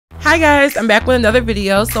Hi guys, I'm back with another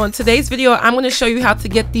video. So in today's video, I'm going to show you how to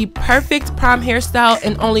get the perfect prom hairstyle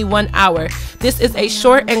in only 1 hour. This is a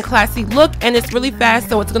short and classy look and it's really fast,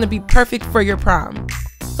 so it's going to be perfect for your prom.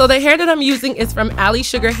 So the hair that I'm using is from Ali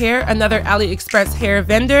Sugar Hair, another AliExpress hair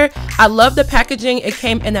vendor. I love the packaging. It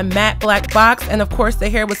came in a matte black box and of course the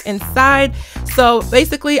hair was inside. So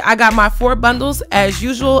basically I got my 4 bundles as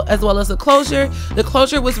usual, as well as a closure. The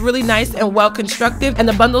closure was really nice and well constructed and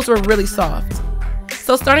the bundles were really soft.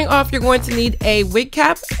 So starting off, you're going to need a wig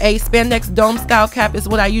cap. A spandex dome style cap is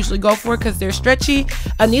what I usually go for because they're stretchy,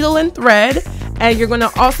 a needle and thread, and you're going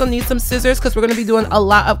to also need some scissors because we're going to be doing a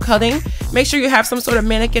lot of cutting. Make sure you have some sort of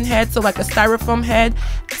mannequin head, so like a styrofoam head,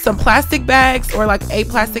 some plastic bags or like a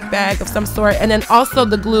plastic bag of some sort, and then also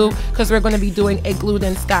the glue because we're going to be doing a glued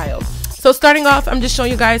in style. So starting off, I'm just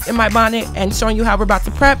showing you guys in my bonnet and showing you how we're about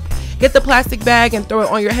to prep. Get the plastic bag and throw it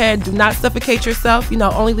on your head. Do not suffocate yourself,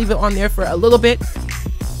 only leave it on there for a little bit.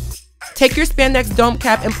 Take your spandex dome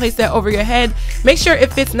cap and place that over your head. Make sure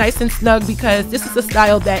it fits nice and snug because this is a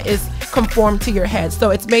style that is conformed to your head,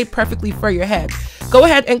 so it's made perfectly for your head. Go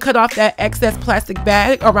ahead and cut off that excess plastic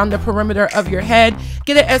bag around the perimeter of your head.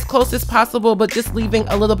 Get it as close as possible, but just leaving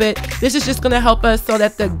a little bit. This is just going to help us so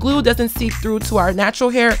that the glue doesn't seep through to our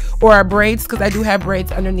natural hair or our braids, because I do have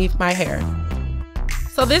braids underneath my hair.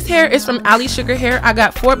 So this hair is from Ali Sugar Hair. I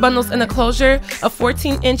got 4 bundles in a closure, a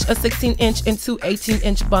 14-inch, a 16-inch, and 2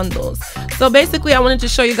 18-inch bundles. So basically I wanted to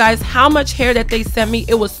show you guys how much hair that they sent me.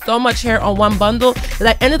 It was so much hair on one bundle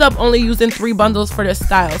that I ended up only using 3 bundles for this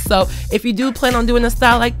style. So if you do plan on doing a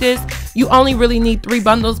style like this, you only really need 3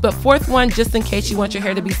 bundles, but 4th one just in case you want your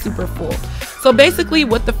hair to be super full. So basically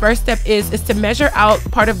what the first step is to measure out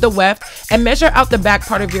part of the weft and measure out the back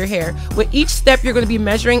part of your hair. With each step you're going to be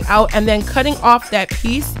measuring out and then cutting off that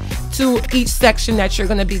piece to each section that you're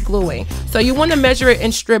going to be gluing. So you want to measure it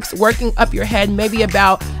in strips, working up your head maybe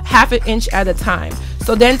about 1/2 inch at a time.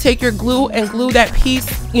 So then take your glue and glue that piece,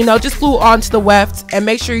 just glue onto the weft and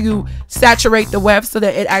make sure you saturate the weft so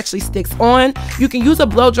that it actually sticks on. You can use a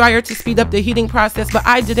blow dryer to speed up the heating process, but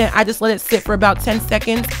I didn't. I just let it sit for about 10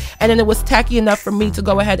 seconds and then it was tacky enough for me to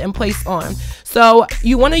go ahead and place on. So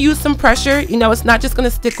you want to use some pressure. It's not just going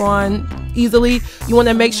to stick on easily. You want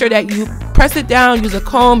to make sure that you press it down, use a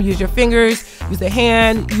comb, use your fingers, use a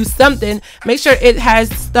hand, use something. Make sure it has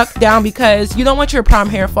stuck down because you don't want your prom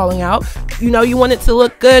hair falling out. You want it to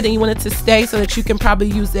look good and you want it to stay so that you can probably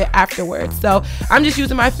use it afterwards. So I'm just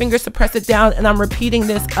using my fingers to press it down and I'm repeating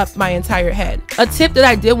this up my entire head. A tip that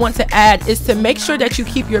I did want to add is to make sure that you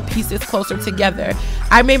keep your pieces closer together.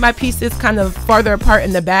 I made my pieces kind of farther apart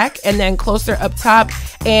in the back and then closer up top,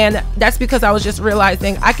 and that's because I was just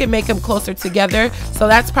realizing I could make them closer together. So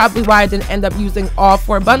that's probably why I didn't end up using all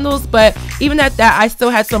 4 bundles, but even at that I still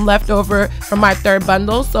had some left over from my 3rd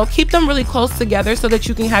bundle. So keep them really close together so that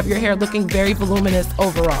you can have your hair looking very voluminous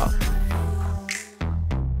overall.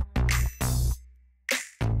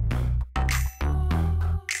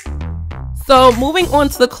 So moving on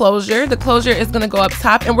to the closure is going to go up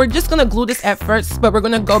top and we're just going to glue this at first, but we're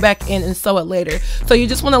going to go back in and sew it later. So you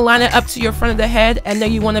just want to line it up to your front of the head and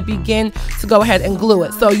then you want to begin to go ahead and glue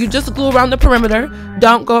it. So you just glue around the perimeter.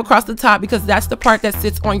 Don't go across the top because that's the part that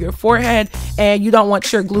sits on your forehead and you don't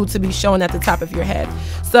want your glue to be showing at the top of your head.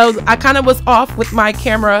 So I kind of was off with my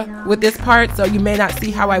camera with this part, so you may not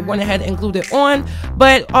see how I went ahead and glued it on,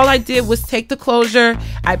 but all I did was take the closure,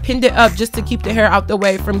 I pinned it up just to keep the hair out the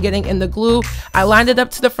way from getting in the glue. I lined it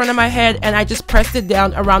up to the front of my head and I just pressed it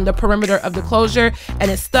down around the perimeter of the closure and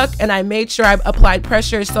it stuck, and I made sure I applied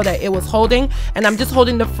pressure so that it was holding, and I'm just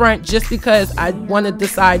holding the front just because I wanted the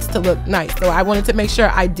sides to look nice. So I wanted to make sure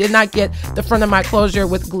I did not get the front of my closure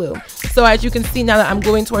with glue. So as you can see now that I'm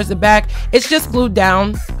gluing towards the back, it's just glued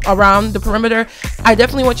down around the perimeter. I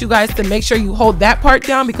definitely want you guys to make sure you hold that part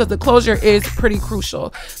down because the closure is pretty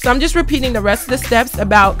crucial. So I'm just repeating the rest of the steps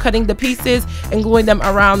about cutting the pieces and gluing them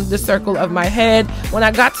around the circle of my head. When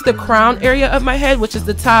I got to the crown area of my head, which is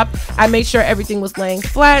the top, I made sure everything was laying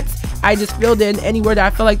flat. I just filled in anywhere that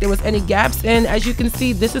I felt like there was any gaps, and as you can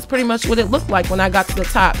see, this is pretty much what it looked like when I got to the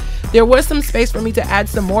top. There was some space for me to add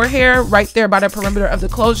some more hair right there by the perimeter of the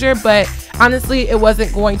closure, but honestly it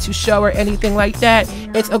wasn't going to show or anything like that.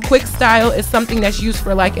 It's a quick style. It's something that's used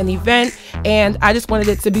for like an event, and I just wanted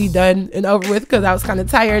it to be done and over with because I was kind of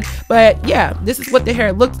tired. But yeah, this is what the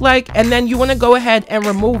hair looked like, and then you want to go ahead and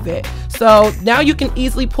remove it. So now you can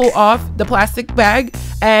easily pull off the plastic bag,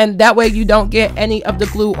 and that way you don't get any of the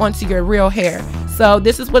glue onto your real hair. So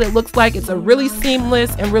this is what it looks like. It's a really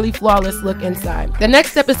seamless and really flawless look inside. The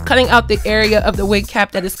next step is cutting out the area of the wig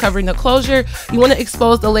cap that is covering the closure. You want to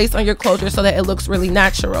expose the lace on your closure so that it looks really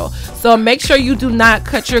natural. So make sure you do not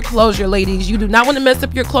cut your closure, ladies. You do not want to mess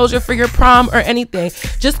up your closure for your prom or anything.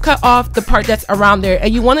 Just cut off the part that's around there,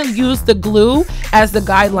 and you want to use the glue as the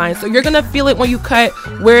guideline. So you're gonna feel it when you cut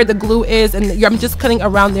where the glue is, and I'm just cutting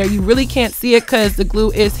around there. You really can't see it because the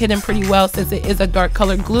glue is hidden pretty well since it is a dark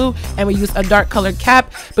colored glue and we use a dark colored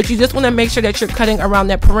cap, but you just want to make sure that you're cutting around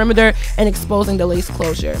that perimeter and exposing the lace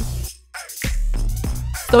closure.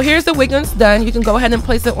 So here's the wig once done. You can go ahead and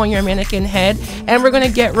place it on your mannequin head, and we're going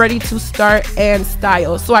to get ready to start and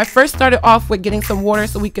style. So I first started off with getting some water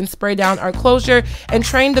so we can spray down our closure and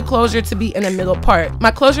train the closure to be in the middle part.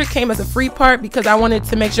 My closure came as a free part because I wanted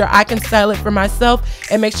to make sure I can style it for myself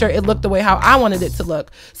and make sure it looked the way how I wanted it to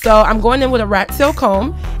look. So I'm going in with a rat tail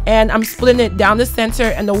comb, and I'm splitting it down the center,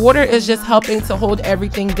 and the water is just helping to hold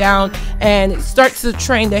everything down and start to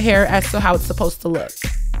train the hair as to how it's supposed to look.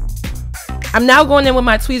 I'm now going in with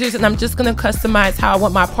my tweezers, and I'm just going to customize how I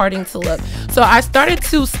want my parting to look. So I started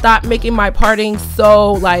to stop making my parting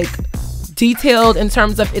so like detailed in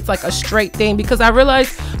terms of it's like a straight thing, because I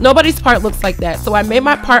realized nobody's part looks like that. So I made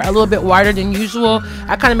my part a little bit wider than usual.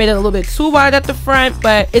 I kind of made it a little bit too wide at the front,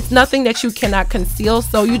 but it's nothing that you cannot conceal.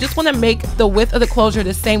 So you just want to make the width of the closure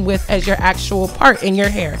the same width as your actual part in your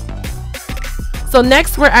hair. So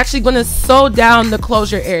next, we're actually going to sew down the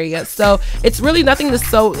closure area. So it's really nothing to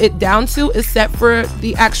sew it down to except for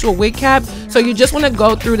the actual wig cap. So you just want to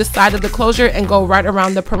go through the side of the closure and go right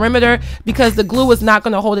around the perimeter, because the glue is not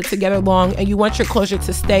going to hold it together long, and you want your closure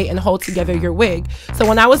to stay and hold together your wig. So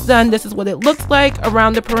when I was done, this is what it looks like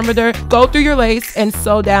around the perimeter. Go through your lace and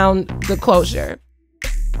sew down the closure.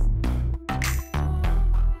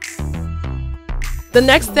 The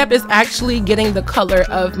next step is actually getting the color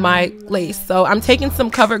of my lace. So I'm taking some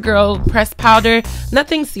CoverGirl pressed powder,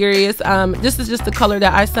 nothing serious. This is just the color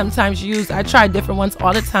that I sometimes use. I try different ones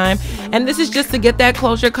all the time. And this is just to get that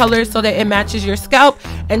closure color so that it matches your scalp.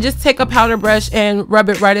 And just take a powder brush and rub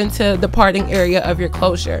it right into the parting area of your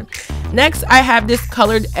closure. Next, I have this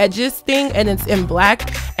colored edges thing, and it's in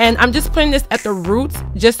black, and I'm just putting this at the roots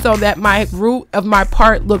just so that my root of my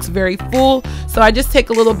part looks very full. So I just take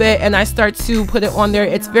a little bit and I start to put it on there.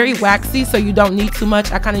 It's very waxy, so you don't need too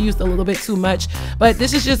much. I kind of used a little bit too much, but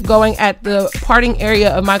this is just going at the parting area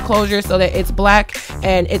of my closure so that it's black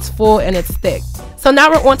and it's full and it's thick. So now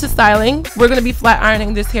we're on to styling. We're going to be flat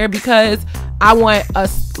ironing this hair because I want a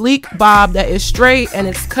sleek bob that is straight and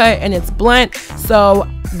it's cut and it's blunt. So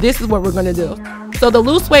this is what we're going to do. So the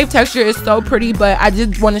loose wave texture is so pretty, but I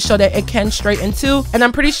did want to show that it can straighten too. And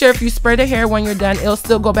I'm pretty sure if you spray the hair when you're done, it'll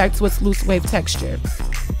still go back to its loose wave texture.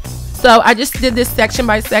 So I just did this section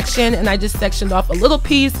by section, and I just sectioned off a little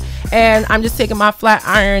piece, and I'm just taking my flat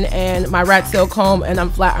iron and my rat tail comb, and I'm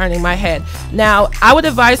flat ironing my head. Now I would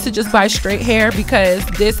advise to just buy straight hair because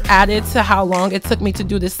this added to how long it took me to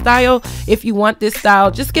do this style. If you want this style,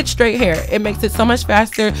 just get straight hair. It makes it so much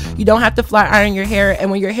faster. You don't have to flat iron your hair, and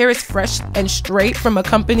when your hair is fresh and straight from a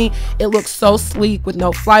company, it looks so sleek with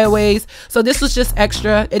no flyaways. So this was just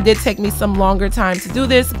extra. It did take me some longer time to do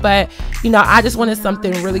this, but you know, I just wanted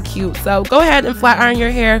something really cute. So go ahead and flat iron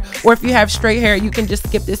your hair, or if you have straight hair, you can just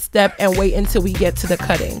skip this step and wait until we get to the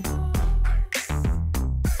cutting.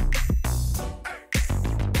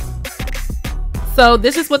 So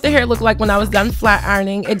this is what the hair looked like when I was done flat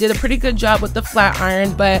ironing. It did a pretty good job with the flat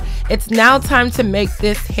iron, but it's now time to make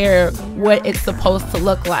this hair what it's supposed to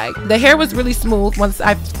look like. The hair was really smooth once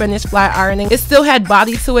I finished flat ironing. It still had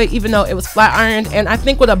body to it even though it was flat ironed, and I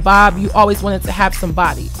think with a bob you always wanted to have some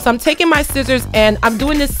body. So I'm taking my scissors and I'm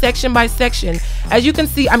doing this section by section. As you can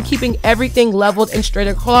see, I'm keeping everything leveled and straight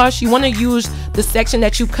across. You want to use the section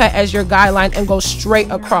that you cut as your guideline and go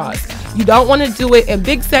straight across. You don't want to do it in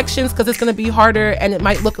big sections because it's going to be harder and it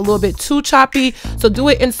might look a little bit too choppy. So do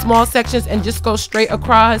it in small sections and just go straight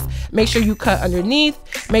across. Make sure you cut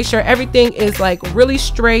underneath. Make sure everything is like really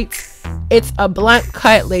straight. It's a blunt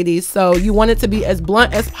cut, ladies, so you want it to be as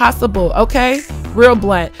blunt as possible, okay? Real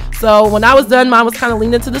blunt. So when I was done, mine was kind of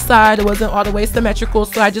leaning to the side. It wasn't all the way symmetrical,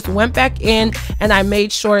 so I just went back in and I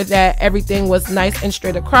made sure that everything was nice and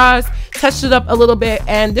straight across, touched it up a little bit,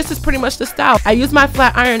 and this is pretty much the style. I used my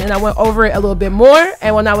flat iron and I went over it a little bit more,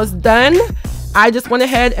 and when I was done, I just went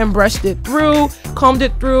ahead and brushed it through, combed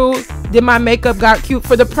it through, did my makeup, got cute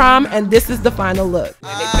for the prom, and this is the final look.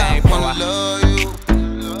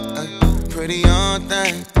 Pretty on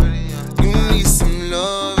thing, you need some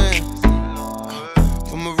loving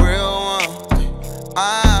from a real one.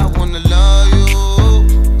 I wanna love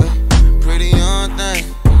you, pretty on thing,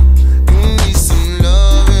 you need some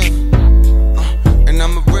loving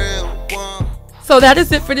So that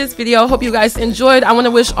is it for this video. Hope you guys enjoyed. I want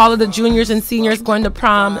to wish all of the juniors and seniors going to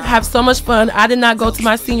prom have so much fun. I did not go to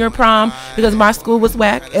my senior prom because my school was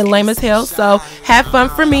whack and lame as hell. So have fun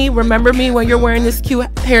for me. Remember me when you're wearing this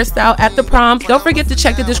cute hairstyle at the prom. Don't forget to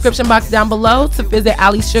check the description box down below to visit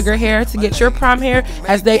Ali Sugar Hair to get your prom hair,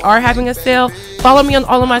 as they are having a sale. Follow me on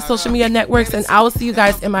all of my social media networks, and I will see you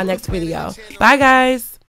guys in my next video. Bye guys.